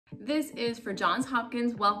This is for Johns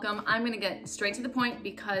Hopkins. Welcome. I'm going to get straight to the point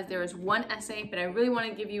because there is one essay, but I really want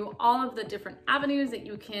to give you all of the different avenues that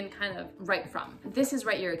you can kind of write from. This is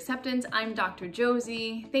Write Your Acceptance. I'm Dr.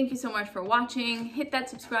 Josie. Thank you so much for watching. Hit that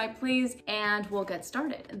subscribe, please, and we'll get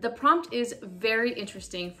started. The prompt is very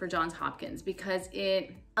interesting for Johns Hopkins because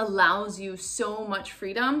it allows you so much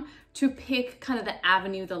freedom to pick kind of the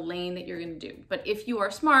avenue, the lane that you're going to do. But if you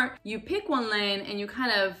are smart, you pick one lane and you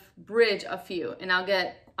kind of bridge a few, and I'll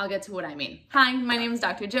get to what I mean. Hi, my name is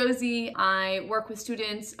Dr. Josie. I work with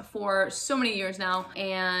students for so many years now,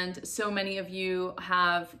 and so many of you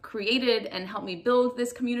have created and helped me build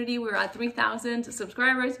this community. We're at 3,000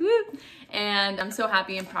 subscribers, woo! And I'm so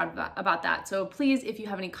happy and proud about that. So please, if you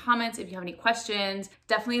have any comments, if you have any questions,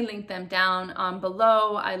 definitely link them down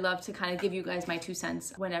below. I love to kind of give you guys my 2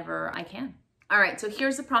 cents whenever I can. All right, so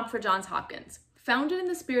here's the prompt for Johns Hopkins. Founded in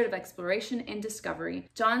the spirit of exploration and discovery,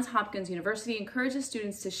 Johns Hopkins University encourages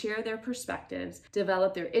students to share their perspectives,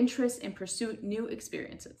 develop their interests, and pursue new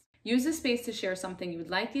experiences. Use this space to share something you would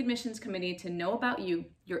like the admissions committee to know about you,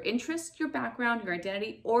 your interests, your background, your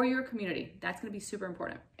identity, or your community. That's going to be super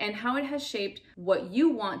important. And how it has shaped what you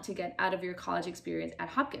want to get out of your college experience at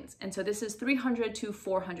Hopkins. And so this is 300 to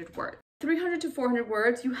 400 words. 300 to 400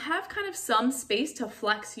 words, you have kind of some space to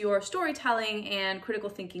flex your storytelling and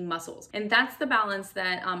critical thinking muscles. And that's the balance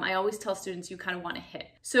that I always tell students you kind of want to hit.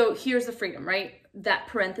 So here's the freedom, right? That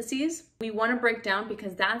parentheses, we want to break down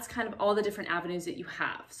because that's kind of all the different avenues that you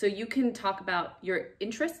have. So you can talk about your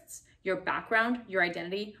interests, your background, your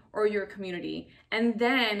identity, or your community. And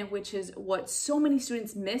then, which is what so many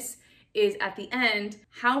students miss, is at the end,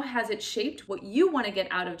 how has it shaped what you want to get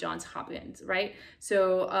out of Johns Hopkins, right?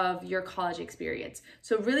 So of your college experience.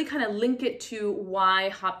 So really kind of link it to why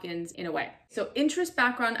Hopkins in a way. So interest,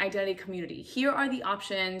 background, identity, community. Here are the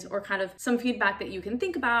options or kind of some feedback that you can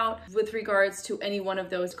think about with regards to any one of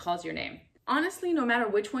those calls your name. Honestly, no matter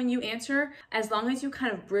which one you answer, as long as you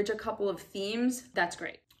kind of bridge a couple of themes, that's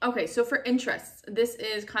great. Okay, so for interests, this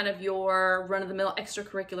is kind of your run-of-the-mill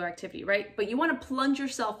extracurricular activity, right? But you want to plunge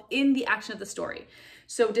yourself in the action of the story.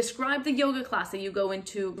 So describe the yoga class that you go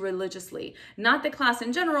into religiously. Not the class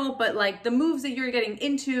in general, but like the moves that you're getting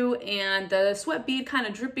into and the sweat bead kind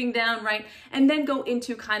of dripping down, right? And then go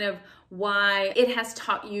into kind of why it has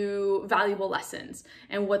taught you valuable lessons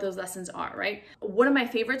and what those lessons are, right? One of my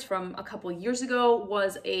favorites from a couple years ago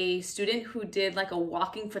was a student who did like a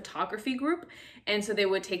walking photography group. And so they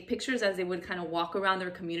would take pictures as they would kind of walk around their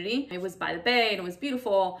community. It was by the bay and it was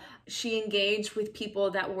beautiful. She engaged with people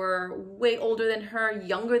that were way older than her,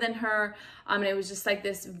 younger than her. And it was just like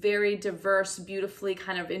this very diverse, beautifully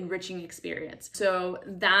kind of enriching experience. So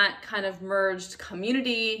that kind of merged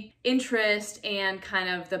community, interest, and kind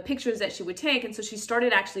of the pictures that she would take. And so she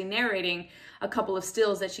started actually narrating a couple of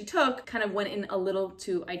stills that she took, kind of went in a little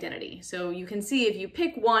to identity. So you can see if you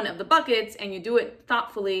pick one of the buckets and you do it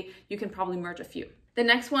thoughtfully, you can probably merge a few. The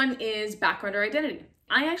next one is background or identity.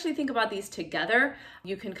 I actually think about these together.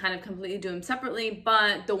 You can kind of completely do them separately,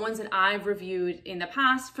 but the ones that I've reviewed in the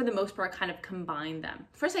past, for the most part, kind of combine them.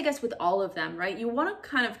 First, I guess with all of them, right? You want to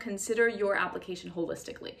kind of consider your application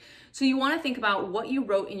holistically. So you want to think about what you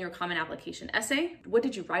wrote in your common application essay. What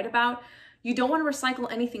did you write about? You don't want to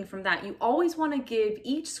recycle anything from that. You always want to give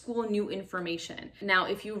each school new information. Now,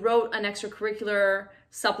 if you wrote an extracurricular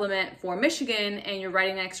supplement for Michigan and you're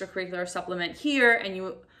writing an extracurricular supplement here and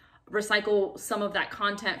you recycle some of that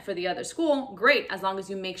content for the other school, great, as long as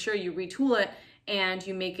you make sure you retool it and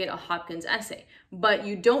you make it a Hopkins essay. But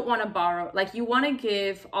you don't want to borrow, like you want to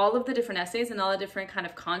give all of the different essays and all the different kind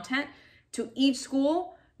of content to each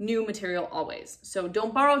school, new material always. So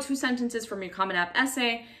don't borrow 2 sentences from your Common App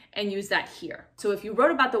essay and use that here. So if you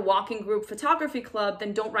wrote about the walking group photography club,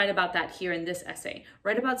 then don't write about that here in this essay.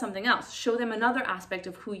 Write about something else. Show them another aspect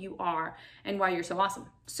of who you are and why you're so awesome.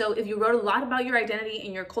 So if you wrote a lot about your identity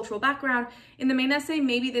and your cultural background in the main essay,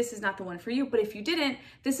 maybe this is not the one for you. But if you didn't,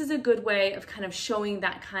 this is a good way of kind of showing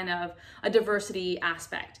that kind of a diversity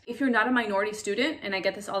aspect. If you're not a minority student, and I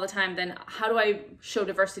get this all the time, then how do I show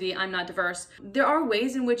diversity? I'm not diverse. There are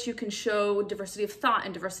ways in which you can show diversity of thought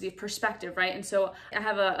and diversity of perspective, right? And so I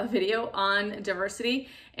have a video on diversity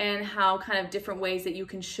and how kind of different ways that you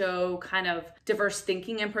can show kind of diverse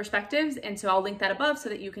thinking and perspectives. And so I'll link that above so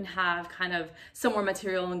that you can have kind of some more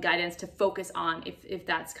material and guidance to focus on if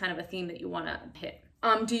that's kind of a theme that you want to hit.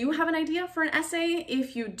 Do you have an idea for an essay?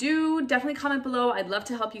 If you do, definitely comment below. I'd love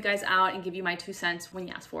to help you guys out and give you my 2 cents when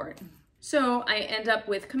you ask for it. So I end up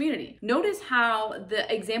with community. Notice how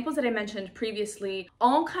the examples that I mentioned previously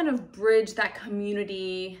all kind of bridge that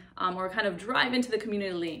community or kind of drive into the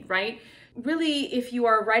community, right? really, if you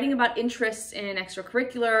are writing about interests in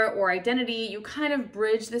extracurricular or identity, you kind of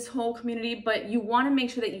bridge this whole community, but you want to make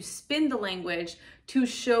sure that you spin the language to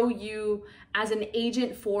show you as an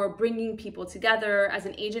agent for bringing people together, as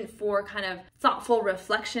an agent for kind of thoughtful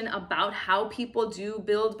reflection about how people do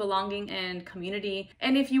build belonging and community.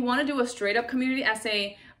 And if you want to do a straight up community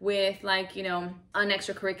essay with like, you know, an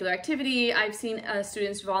extracurricular activity, I've seen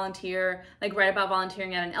students volunteer, like write about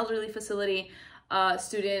volunteering at an elderly facility. A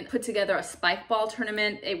student put together a spike ball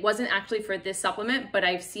tournament. It wasn't actually for this supplement, but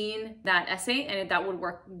I've seen that essay and that would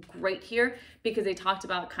work great here because they talked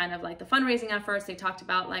about kind of like the fundraising efforts. They talked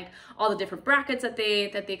about like all the different brackets that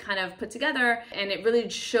they kind of put together. And it really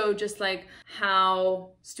showed just like how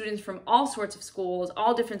students from all sorts of schools,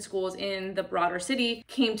 all different schools in the broader city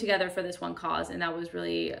came together for this one cause. And that was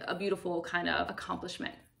really a beautiful kind of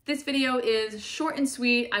accomplishment. This video is short and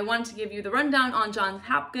sweet. I wanted to give you the rundown on Johns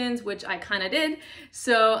Hopkins, which I kind of did.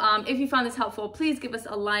 So if you found this helpful, please give us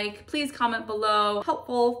a like. Please comment below,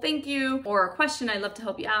 helpful, thank you, or a question. I'd love to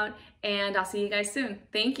help you out. And I'll see you guys soon.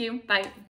 Thank you. Bye.